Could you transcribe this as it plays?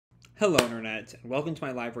Hello Internet, and welcome to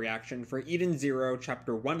my live reaction for Eden Zero,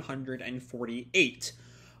 chapter 148.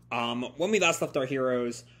 When we last left our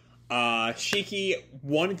heroes, Shiki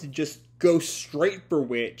wanted to just go straight for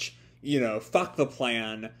Witch, fuck the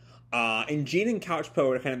plan, and Jean and Couchpo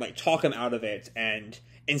would kind of talk him out of it, and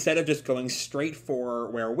instead of just going straight for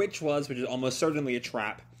where Witch was, which is almost certainly a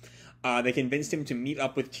trap, they convinced him to meet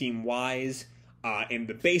up with Team Weisz in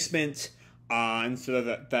the basement, and so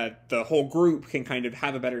that the whole group can kind of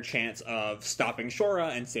have a better chance of stopping Shora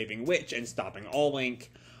and saving Witch and stopping All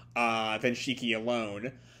Link than Shiki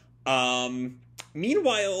alone.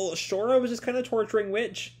 Meanwhile, Shora was just kind of torturing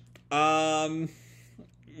Witch. Nothing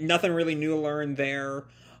really new to learn there.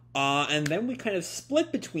 And then we kind of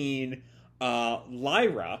split between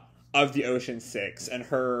Lyra of the Ocean Six and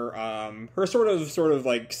her sort of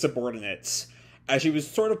like subordinates, as she was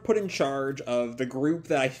sort of put in charge of the group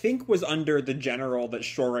that I think was under the general that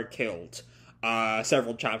Shora killed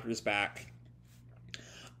several chapters back.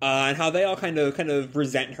 And how they all kind of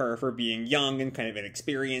resent her for being young and kind of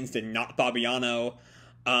inexperienced and not Fabiano.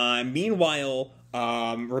 Meanwhile,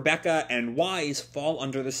 Rebecca and Weisz fall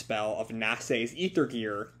under the spell of Nasseh's ether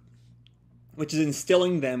gear, which is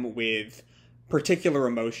instilling them with particular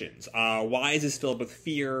emotions. Weisz is filled with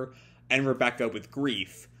fear, and Rebecca with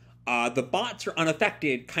grief. The bots are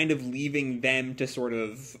unaffected, kind of leaving them to sort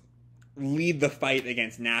of lead the fight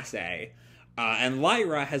against Nasseh. And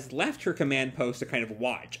Lyra has left her command post to kind of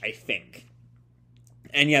watch, I think.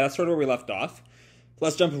 And yeah, that's sort of where we left off.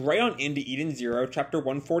 Let's jump right on into Eden Zero, chapter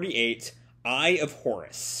 148, Eye of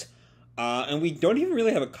Horus. And we don't even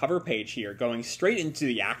really have a cover page here, going straight into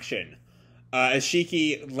the action. As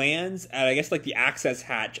Shiki lands at, I guess, the access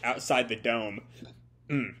hatch outside the dome.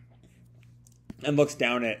 And looks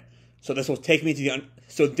down at, So this will take me to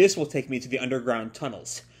the underground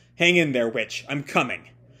tunnels. Hang in there, Witch. I'm coming.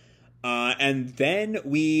 And then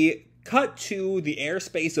we cut to the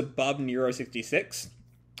airspace above Nero 66.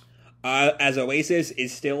 As Oasis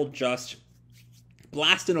is still just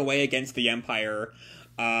blasting away against the Empire.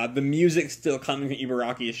 The music's still coming from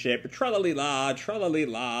Ibaraki's ship. Tra-la-li-la,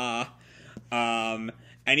 tra-la-li-la. And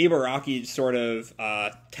Ibaraki sort of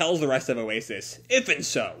tells the rest of Oasis, if and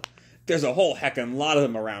so, there's a whole heckin' lot of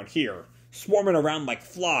them around here, swarming around like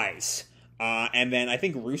flies. And then I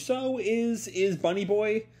think Russo is Bunny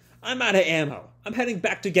Boy. I'm out of ammo. I'm heading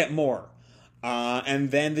back to get more.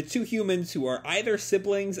 And then the two humans who are either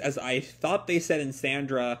siblings, as I thought they said in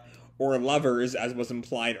Sandra, or lovers, as was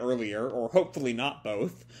implied earlier, or hopefully not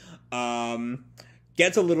both,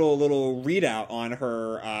 gets a little readout on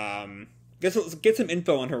her, gets some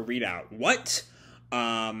info on her readout. What?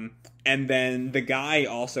 And then the guy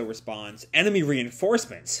also responds, enemy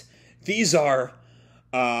reinforcements. These are,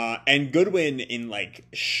 and Goodwin in,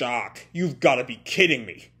 shock. You've got to be kidding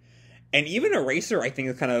me. And even Eraser, I think,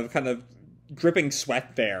 is kind of dripping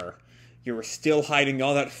sweat there. You were still hiding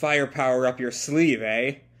all that firepower up your sleeve,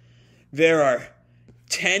 eh? There are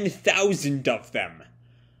 10,000 of them.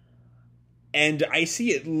 And I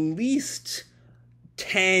see at least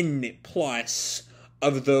 10 plus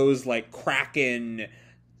of those, Kraken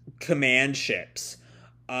command ships.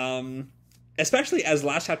 Especially as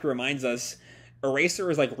last chapter reminds us,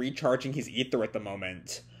 Eraser is, recharging his ether at the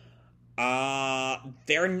moment.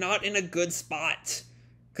 They're not in a good spot.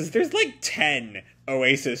 Because there's, 10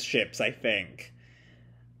 Oasis ships, I think.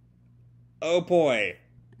 Oh, boy.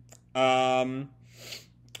 And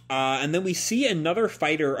then we see another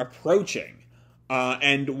fighter approaching.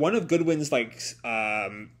 And one of Goodwin's,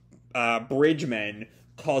 bridgemen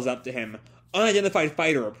calls up to him, unidentified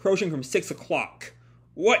fighter approaching from 6 o'clock.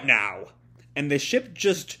 What now? And the ship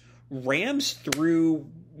just rams through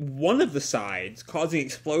one of the sides, causing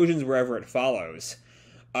explosions wherever it follows.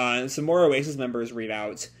 And some more Oasis members read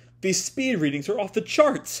out, these speed readings are off the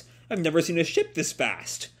charts. I've never seen a ship this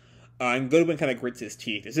fast. And Goodwin kind of grits his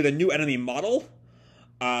teeth. Is it a new enemy model?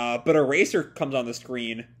 But Eraser comes on the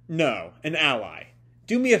screen. No, an ally.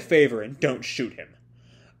 Do me a favor and don't shoot him.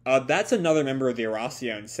 That's another member of the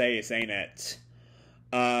Erasion Seis, ain't it?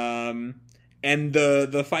 And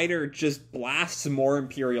the fighter just blasts more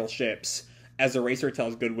Imperial ships, as Eraser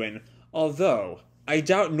tells Goodwin, although I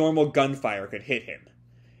doubt normal gunfire could hit him.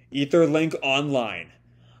 Ether link online.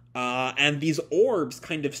 And these orbs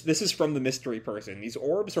this is from the mystery person, these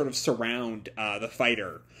orbs sort of surround the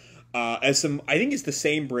fighter. As some, I think it's the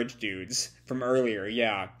same bridge dudes from earlier,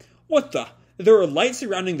 yeah. What the? There are lights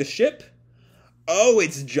surrounding the ship? Oh,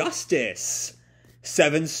 it's Justice!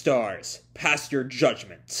 7 stars. Pass your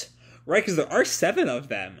judgment. Right, because there are 7 of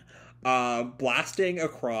them, blasting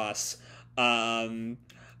across, the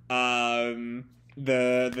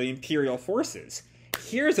Imperial forces.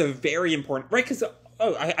 Here's a very important, right, because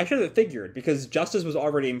I should have figured, because Justice was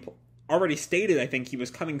already stated, I think he was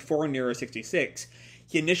coming for Nero 66.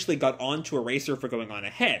 He initially got onto Eraser for going on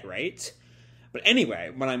ahead, right? But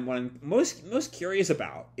anyway, what I'm most curious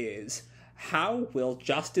about is how will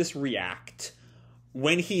Justice react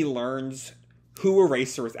when he learns who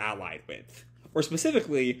Eraser is allied with, or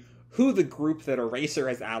specifically who the group that Eraser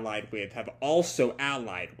has allied with have also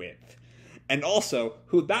allied with, and also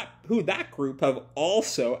who that group have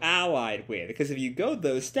also allied with. Because if you go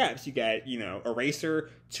those steps, you get, Eraser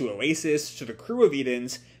to Oasis to the crew of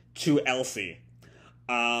Edens to Elsie.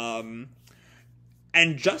 And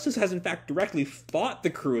Justice has in fact directly fought the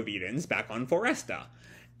crew of Edens back on Foresta.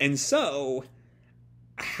 And so,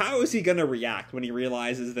 how is he going to react when he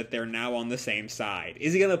realizes that they're now on the same side?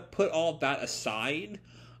 Is he going to put all that aside?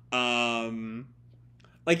 If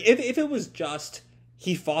it was just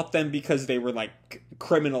he fought them because they were,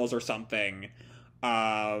 criminals or something,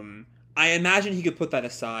 I imagine he could put that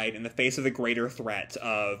aside in the face of the greater threat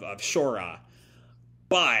of Shora.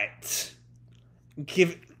 But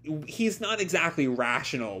he's not exactly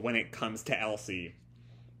rational when it comes to Elsie.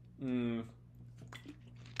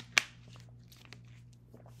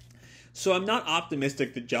 So I'm not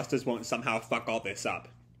optimistic that Justice won't somehow fuck all this up.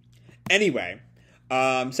 Anyway,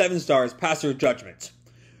 7 stars, pass your judgment.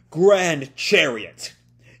 Grand Chariot.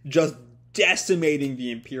 Just decimating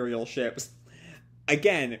the Imperial ships.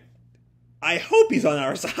 Again, I hope he's on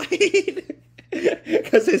our side.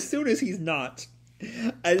 Because as soon as he is not,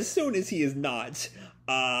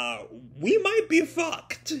 we might be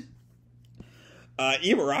fucked.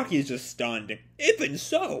 Ibaraki is just stunned. Even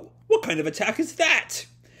so, what kind of attack is that?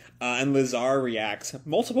 And Lazar reacts,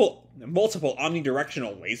 multiple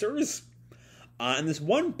omnidirectional lasers? And this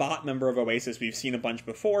one bot member of Oasis we've seen a bunch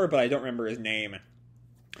before, but I don't remember his name.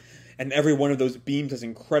 And every one of those beams has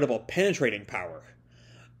incredible penetrating power.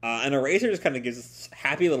 And Eraser just kind of gives this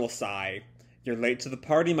happy little sigh. You're late to the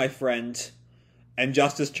party, my friend. And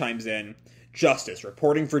Justice chimes in. Justice,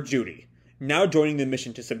 reporting for duty. Now joining the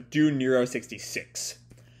mission to subdue Nero 66.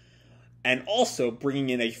 And also bringing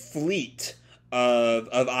in a fleet of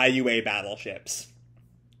IUA battleships.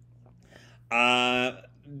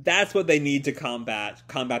 That's what they need to combat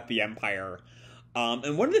the Empire.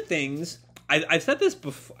 And one of the things I've said this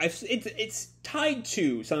before. It's tied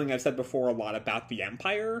to something I've said before a lot about the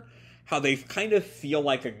Empire, how they kind of feel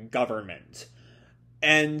like a government.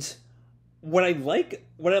 And what I'm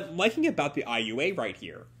liking about the IUA right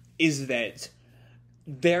here is that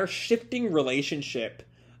their shifting relationship,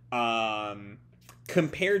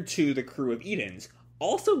 compared to the crew of Edens,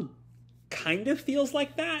 also kind of feels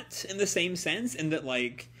like that in the same sense, in that,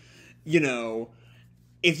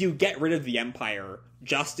 if you get rid of the Empire,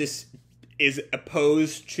 Justice is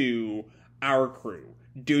opposed to our crew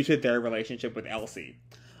due to their relationship with Elsie.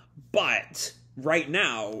 But right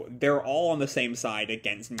now, they're all on the same side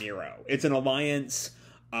against Nero. It's an alliance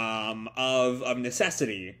of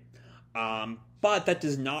necessity, but that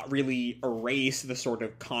does not really erase the sort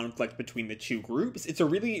of conflict between the two groups. It's a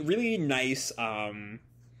really, really nice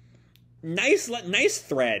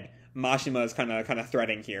thread Mashima is kind of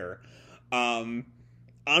threading here.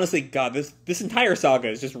 Honestly, God, this entire saga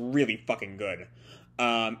is just really fucking good.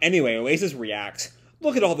 Anyway, Oasis reacts.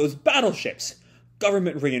 Look at all those battleships!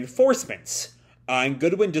 Government reinforcements! And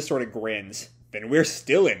Goodwin just sort of grins. Then we're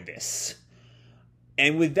still in this.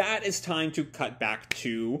 And with that, it's time to cut back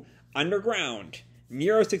to underground.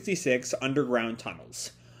 Nero 66 underground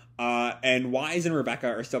tunnels. And Weisz and Rebecca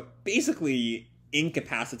are still basically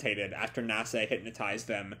incapacitated after Nasseh hypnotized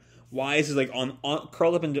them. Weisz is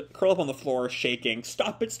curled up on the floor, shaking.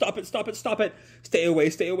 Stop it, stop it, stop it, stop it. Stay away,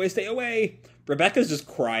 stay away, stay away. Rebecca's just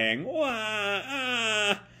crying. Wah,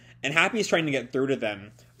 ah. And Happy's trying to get through to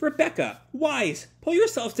them. Rebecca, Weisz, pull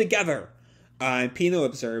yourselves together. And Pino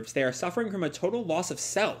observes they are suffering from a total loss of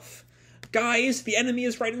self. Guys, the enemy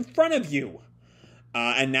is right in front of you.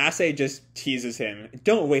 And Nasseh just teases him.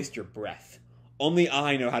 Don't waste your breath. Only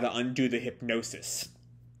I know how to undo the hypnosis.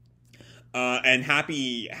 And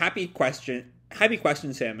Happy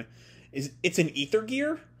questions him. It's an ether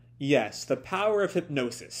gear? Yes, the power of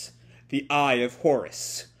hypnosis. The eye of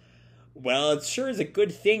Horus. Well, it sure is a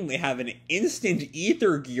good thing they have an instant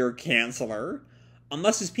ether gear canceller.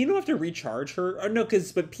 Unless, does Pino have to recharge her? Or no,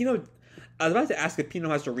 but Pino... I was about to ask if Pino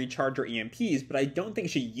has to recharge her EMPs, but I don't think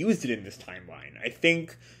she used it in this timeline. I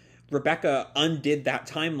think Rebecca undid that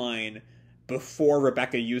timeline before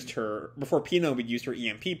Pino would use her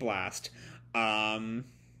EMP blast.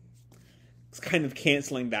 It's kind of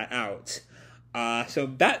canceling that out. So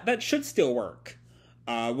that should still work.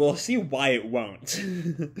 We'll see why it won't.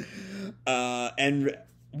 And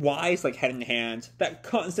Weisz, like, head in hand, that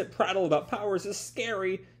constant prattle about powers is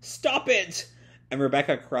scary. Stop it! And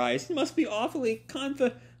Rebecca cries, you must be awfully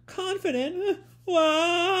confident.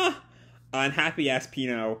 Wah! And Happy asks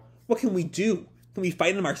Pino, what can we do? Can we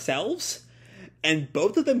fight him ourselves? And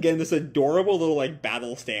both of them get in this adorable little, like,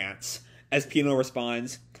 battle stance. As Pino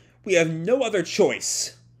responds, we have no other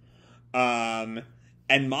choice. And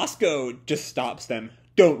Moscow just stops them.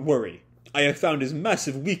 Don't worry. I have found his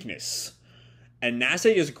massive weakness. And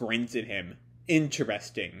Nasseh just grins at him.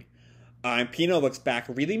 Interesting. And Pino looks back.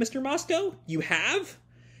 Really, Mr. Moscow? You have?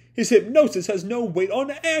 His hypnosis has no weight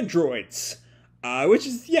on androids. Which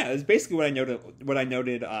is, yeah, is basically what I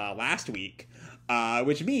noted last week.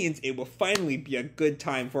 Which means it will finally be a good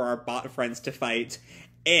time for our bot friends to fight.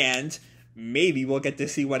 And maybe we'll get to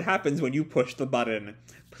see what happens when you push the button.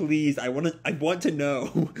 Please, I want to know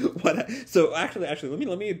what. So actually,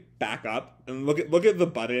 let me back up and look at the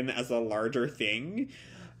button as a larger thing.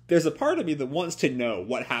 There's a part of me that wants to know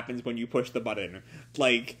what happens when you push the button,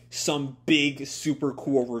 like some big, super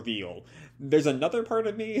cool reveal. There's another part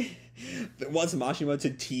of me that wants Mashima to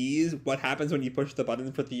tease what happens when you push the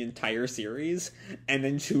button for the entire series, and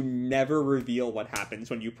then to never reveal what happens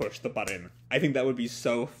when you push the button. I think that would be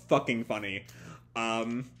so fucking funny.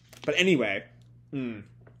 But anyway,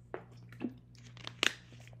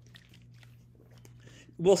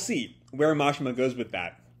 we'll see where Mashima goes with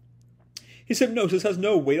that. His hypnosis has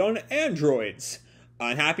no weight on androids.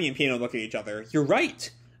 And Happy and Pino look at each other. You're right.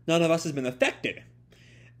 None of us has been affected.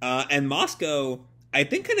 And Moscow, I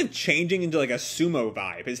think, kind of changing into like a sumo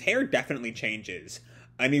vibe. His hair definitely changes.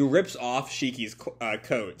 And he rips off Shiki's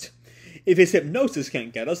coat. If his hypnosis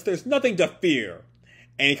can't get us, there's nothing to fear.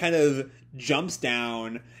 And he kind of jumps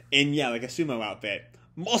down in, yeah, like a sumo outfit.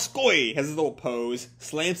 Moskoi has his little pose,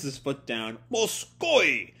 slams his foot down.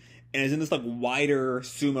 Moskoi! And is in this like wider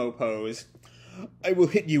sumo pose. I will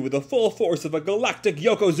hit you with the full force of a galactic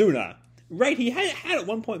Yokozuna. Right, he had at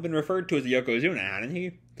one point been referred to as a Yokozuna, hadn't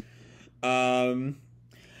he? And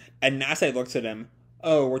Nasseh looks at him.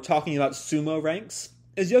 Oh, we're talking about sumo ranks?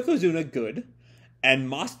 Is Yokozuna good? And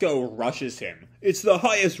Moscow rushes him. It's the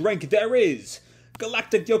highest rank there is!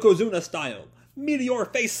 Galactic Yokozuna style! Meteor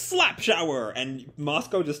face slap shower! And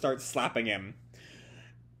Moscow just starts slapping him.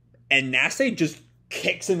 And Nasseh just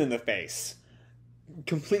kicks him in the face.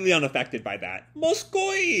 Completely unaffected by that.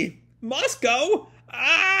 Moskoi! Moscow!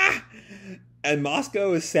 Ah! And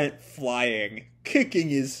Moscow is sent flying. Kicking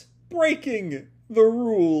is breaking the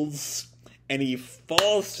rules. And he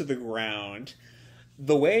falls to the ground.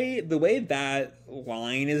 The way that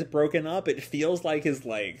line is broken up, it feels like his,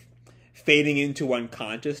 like, fading into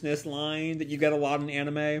unconsciousness line that you get a lot in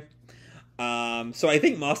anime. So I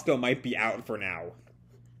think Moscow might be out for now.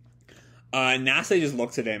 Nasseh just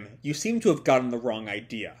looks at him. You seem to have gotten the wrong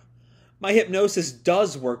idea. My hypnosis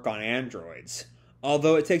does work on androids,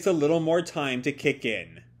 although it takes a little more time to kick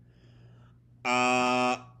in.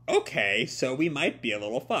 Okay, so we might be a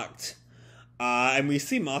little fucked. And we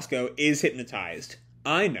see Moscow is hypnotized.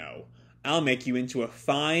 I know. I'll make you into a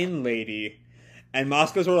fine lady. And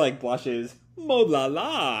Moscow sort of like blushes. Mo la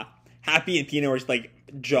la. Happy and Pino are just like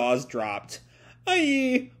jaws dropped.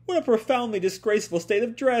 Aye, what a profoundly disgraceful state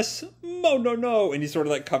of dress. Mo no no. And he sort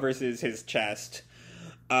of like covers his chest.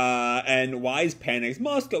 And Weisz panics.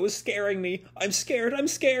 Moscow is scaring me. I'm scared.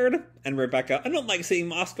 And Rebecca, I don't like seeing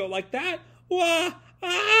Moscow like that. Wah,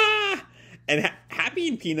 ah. And Happy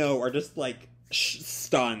and Pino are just like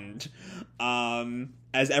stunned.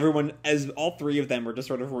 As all three of them are just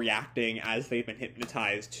sort of reacting as they've been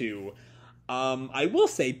hypnotized to. I will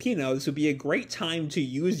say, Pino, this would be a great time to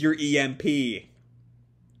use your EMP.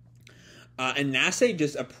 And Nasseh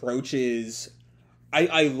just approaches.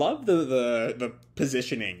 I love the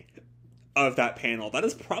positioning of that panel. That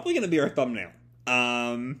is probably going to be our thumbnail.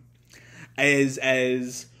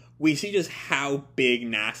 As we see just how big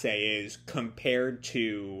Nasseh is compared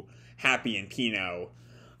to Happy and Pino.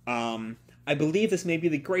 I believe this may be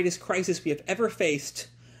the greatest crisis we have ever faced.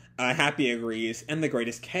 Happy agrees, and the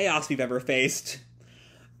greatest chaos we've ever faced.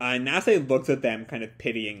 Nasseh looks at them kind of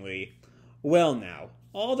pityingly. Well now,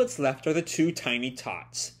 all that's left are the two tiny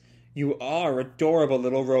tots. You are adorable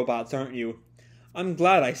little robots, aren't you? I'm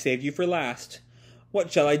glad I saved you for last.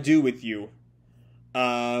 What shall I do with you?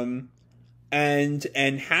 And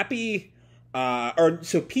Happy,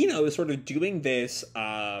 so Pino is sort of doing this,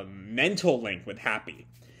 mental link with Happy.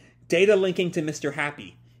 Data linking to Mr.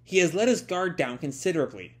 Happy. He has let his guard down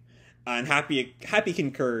considerably. And Happy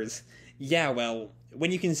concurs. Yeah, well,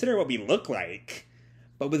 when you consider what we look like.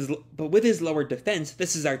 But with his lower defense,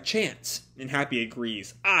 this is our chance. And Happy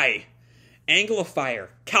agrees. Aye. Angle of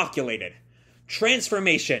fire. Calculated.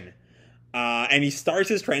 Transformation. And he starts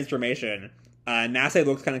his transformation. Nasseh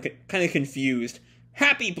looks kind of confused.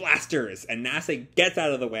 Happy blasters! And Nasseh gets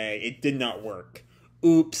out of the way. It did not work.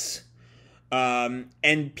 Oops.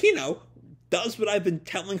 And Pino does what I've been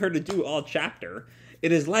telling her to do all chapter.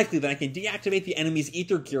 It is likely that I can deactivate the enemy's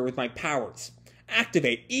ether gear with my powers.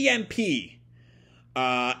 Activate EMP.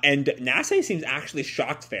 And Nasseh seems actually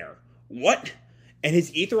shocked there. What? And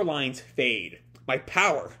his ether lines fade. My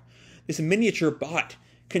power. This miniature bot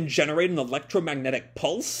can generate an electromagnetic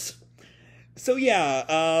pulse? So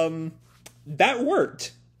yeah, that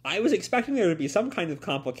worked. I was expecting there to be some kind of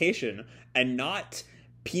complication, and not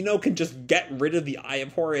Pino can just get rid of the Eye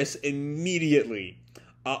of Horus immediately.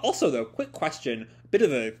 Also, though, quick question, a bit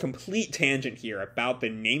of a complete tangent here about the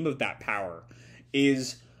name of that power,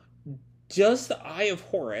 does the Eye of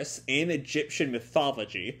Horus in Egyptian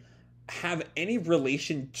mythology have any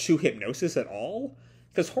relation to hypnosis at all?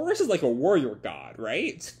 Because Horus is like a warrior god,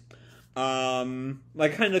 right?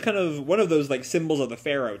 Like kind of one of those like symbols of the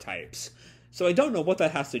pharaoh types. So I don't know what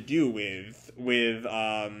that has to do with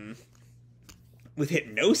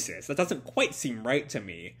hypnosis. That doesn't quite seem right to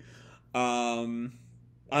me. I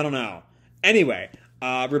don't know. Anyway,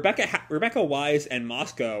 Rebecca, Weisz, and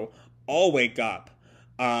Moscow all wake up.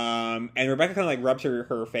 And Rebecca kind of like rubs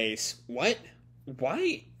her face. What?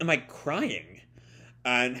 Why am I crying?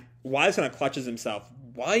 And Weisz kind of clutches himself.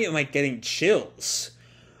 Why am I getting chills?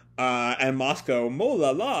 And Moscow, mo la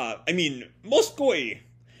la. I mean, Moskoy.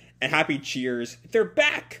 And Happy cheers. They're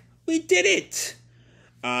back. We did it.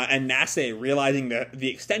 And Nasseh, realizing the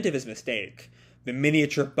extent of his mistake, the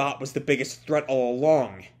miniature bot was the biggest threat all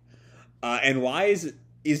along. And Weisz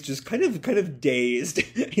is just kind of dazed.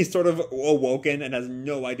 He's sort of awoken and has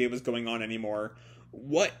no idea what's going on anymore.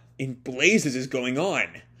 What in blazes is going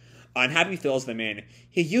on? And Happy fills them in.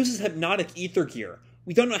 He uses hypnotic ether gear.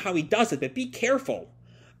 We don't know how he does it, but be careful.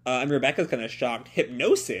 And Rebecca's kind of shocked.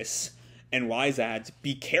 Hypnosis? And Weisz adds,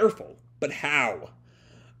 be careful. But how?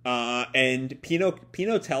 And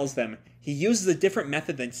Pino tells them he uses a different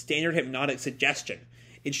method than standard hypnotic suggestion.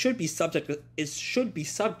 It should be subject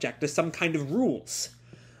to some kind of rules.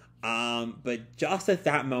 But just at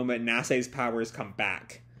that moment, Nasseh's powers come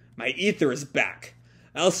back. My ether is back.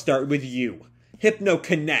 I'll start with you.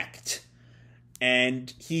 Hypno-connect.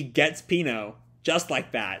 And he gets Pino just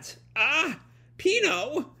like that. Ah!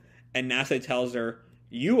 Pino! And Nasseh tells her,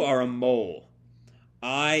 you are a mole.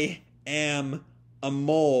 I am a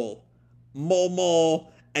mole.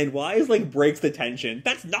 Mole. And Weisz like breaks the tension.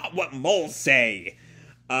 That's not what moles say.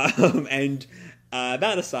 And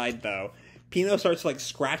that aside though, Pino starts to like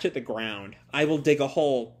scratch at the ground. I will dig a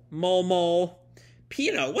hole. Mole.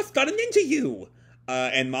 Pino, what's gotten into you?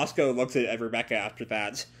 And Moscow looks at Rebecca after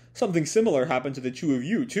that. Something similar happened to the two of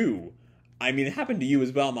you too. I mean, it happened to you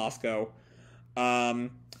as well, Moscow.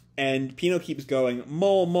 And Pino keeps going,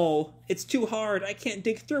 Mole, it's too hard, I can't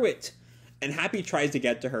dig through it. And Happy tries to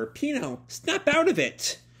get to her. Pino, snap out of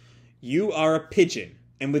it. You are a pigeon.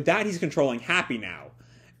 And with that, he's controlling Happy now.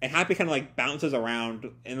 And Happy kind of like bounces around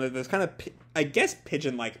in this kind of, I guess,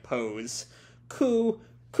 pigeon-like pose. Coo.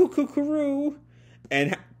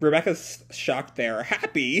 And Rebecca's shocked there.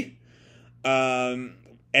 Happy? Weisz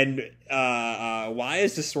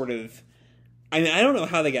just sort of, I mean, I don't know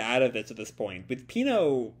how they get out of this at this point. With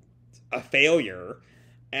Pino a failure,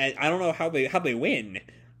 and I don't know how they win.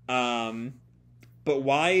 But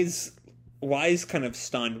Weisz kind of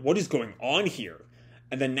stunned. What is going on here?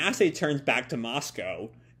 And then Nasseh turns back to Moscow.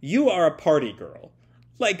 You are a party girl.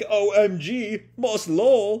 Like, OMG, Mos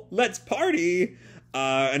lol, let's party.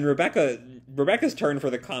 And Rebecca's turn for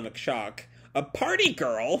the comic shock. A party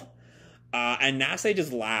girl? And Nasseh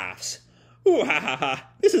just laughs. Ooh, ha ha ha,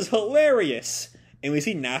 this is hilarious. And we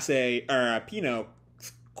see Pino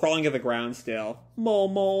crawling to the ground still.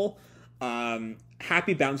 Mole.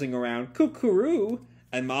 Happy bouncing around. Cuckoo.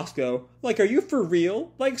 And Moscow, like, are you for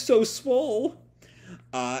real? Like, so swole.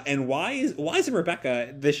 And Weisz and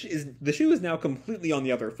Rebecca, the shoe is now completely on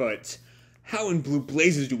the other foot. How in blue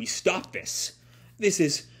blazes do we stop this? This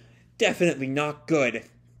is definitely not good.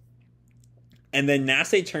 And then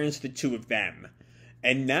Nasseh turns to the two of them.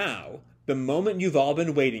 And now, the moment you've all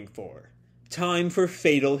been waiting for. Time for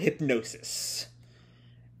fatal hypnosis.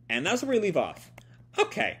 And that's where we leave off.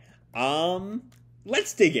 Okay,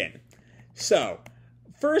 let's dig in. So,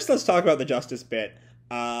 first let's talk about the Justice bit.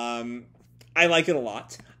 I like it a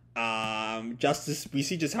lot. Justice, we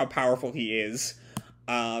see just how powerful he is.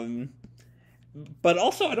 But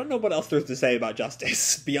also, I don't know what else there's to say about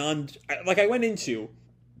Justice beyond, like, I went into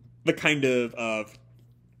the kind of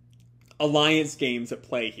alliance games at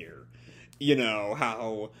play here. You know,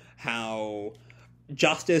 how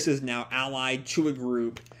Justice is now allied to a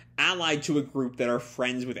group, allied to a group that are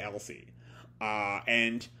friends with Elsie.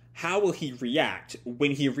 And how will he react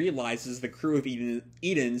when he realizes the crew of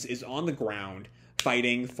Edens is on the ground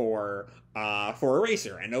fighting for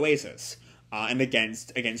Eraser and Oasis, and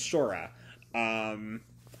against Shora? And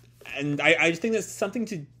I just think that's something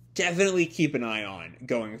to definitely keep an eye on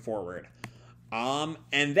going forward. And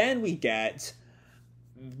then we get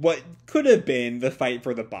what could have been the fight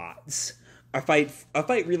for the bots. A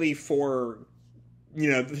fight really for,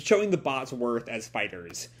 showing the bots' worth as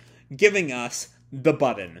fighters. Giving us the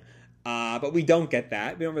button. But we don't get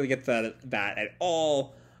that. We don't really get that at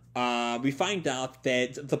all. We find out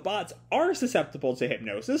that the bots are susceptible to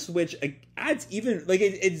hypnosis, which adds even,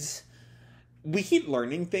 it's... We keep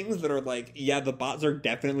learning things that are like, yeah, the bots are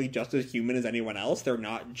definitely just as human as anyone else. They're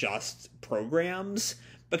not just programs.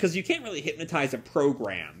 Because you can't really hypnotize a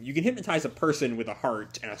program. You can hypnotize a person with a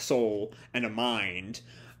heart and a soul and a mind.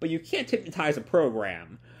 But you can't hypnotize a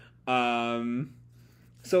program.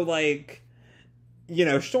 So,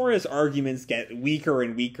 Shora's arguments get weaker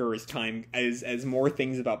and weaker as more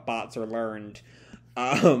things about bots are learned.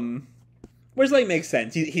 Which, makes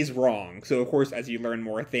sense. He's wrong. So, of course, as you learn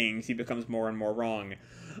more things, he becomes more and more wrong.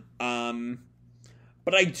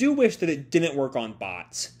 But I do wish that it didn't work on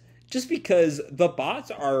bots. Just because the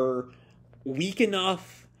bots are weak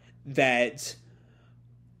enough that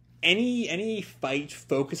any fight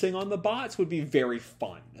focusing on the bots would be very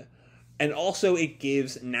fun. And also it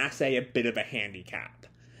gives Nasseh a bit of a handicap.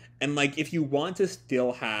 And if you want to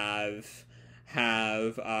still have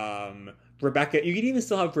Rebecca, you could even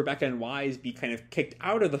still have Rebecca and Weisz be kind of kicked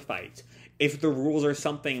out of the fight if the rules are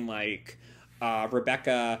something like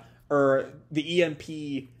Rebecca or the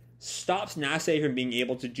EMP stops Nasseh from being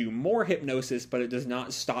able to do more hypnosis, but it does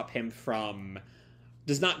not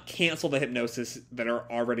cancel the hypnosis that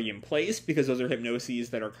are already in place, because those are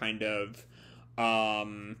hypnoses that are kind of,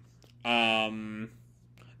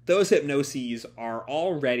 those hypnoses are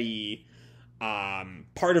already,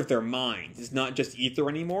 part of their minds. It's not just ether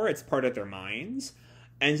anymore, it's part of their minds.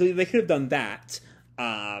 And so they could have done that,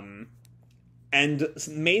 and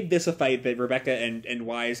made this a fight that Rebecca and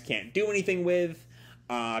Weisz can't do anything with,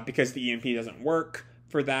 because the EMP doesn't work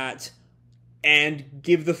for that, and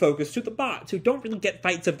give the focus to the bots, who don't really get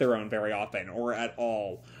fights of their own very often, or at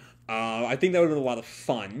all. I think that would have been a lot of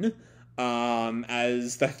fun,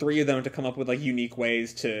 as the three of them to come up with unique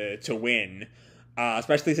ways to win,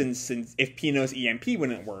 especially since if Pino's EMP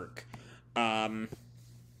wouldn't work. But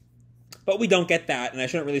we don't get that, and I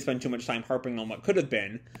shouldn't really spend too much time harping on what could have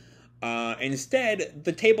been. Instead,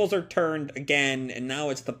 the tables are turned again, and now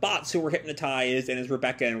it's the bots who were hypnotized, and it's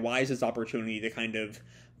Rebecca and Weisz's opportunity to kind of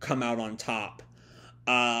come out on top.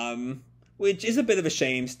 Which is a bit of a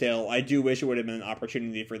shame still. I do wish it would have been an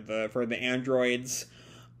opportunity for the androids.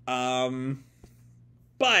 But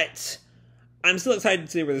I'm still excited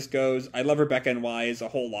to see where this goes. I love Rebecca and Weisz a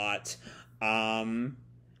whole lot. And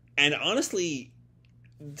honestly,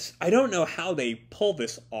 I don't know how they pull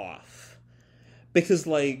this off. Because,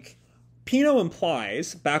 Pino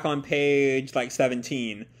implies, back on page,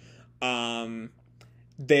 17, that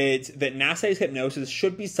Nasseh's hypnosis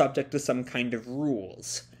should be subject to some kind of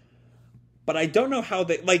rules. But I don't know how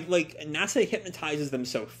they... Nasseh hypnotizes them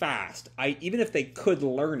so fast. Even if they could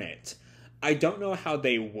learn it, I don't know how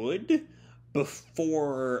they would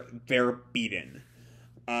before they're beaten.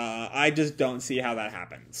 I just don't see how that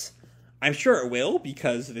happens. I'm sure it will,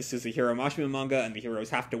 because this is a Hero Mashima manga, and the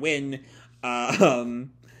heroes have to win.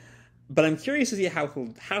 But I'm curious to see how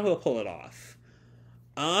he'll pull it off.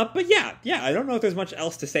 But yeah, I don't know if there's much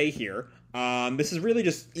else to say here. This is really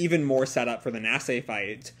just even more setup for the Nasseh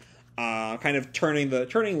fight, kind of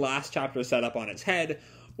turning last chapter's setup on its head,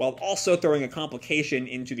 while also throwing a complication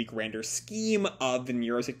into the grander scheme of the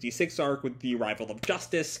Nero 66 arc with the arrival of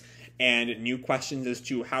Justice, and new questions as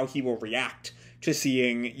to how he will react to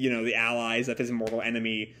seeing, the allies of his mortal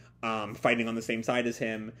enemy fighting on the same side as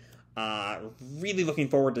him. Really looking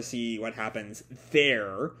forward to see what happens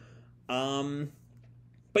there.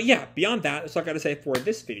 But yeah, beyond that, that's all I gotta say for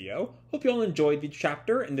this video. Hope you all enjoyed the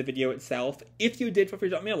chapter and the video itself. If you did, feel free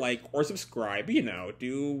to drop me a like or subscribe,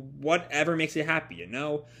 do whatever makes you happy,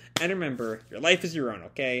 And remember, your life is your own,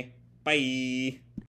 okay? Bye!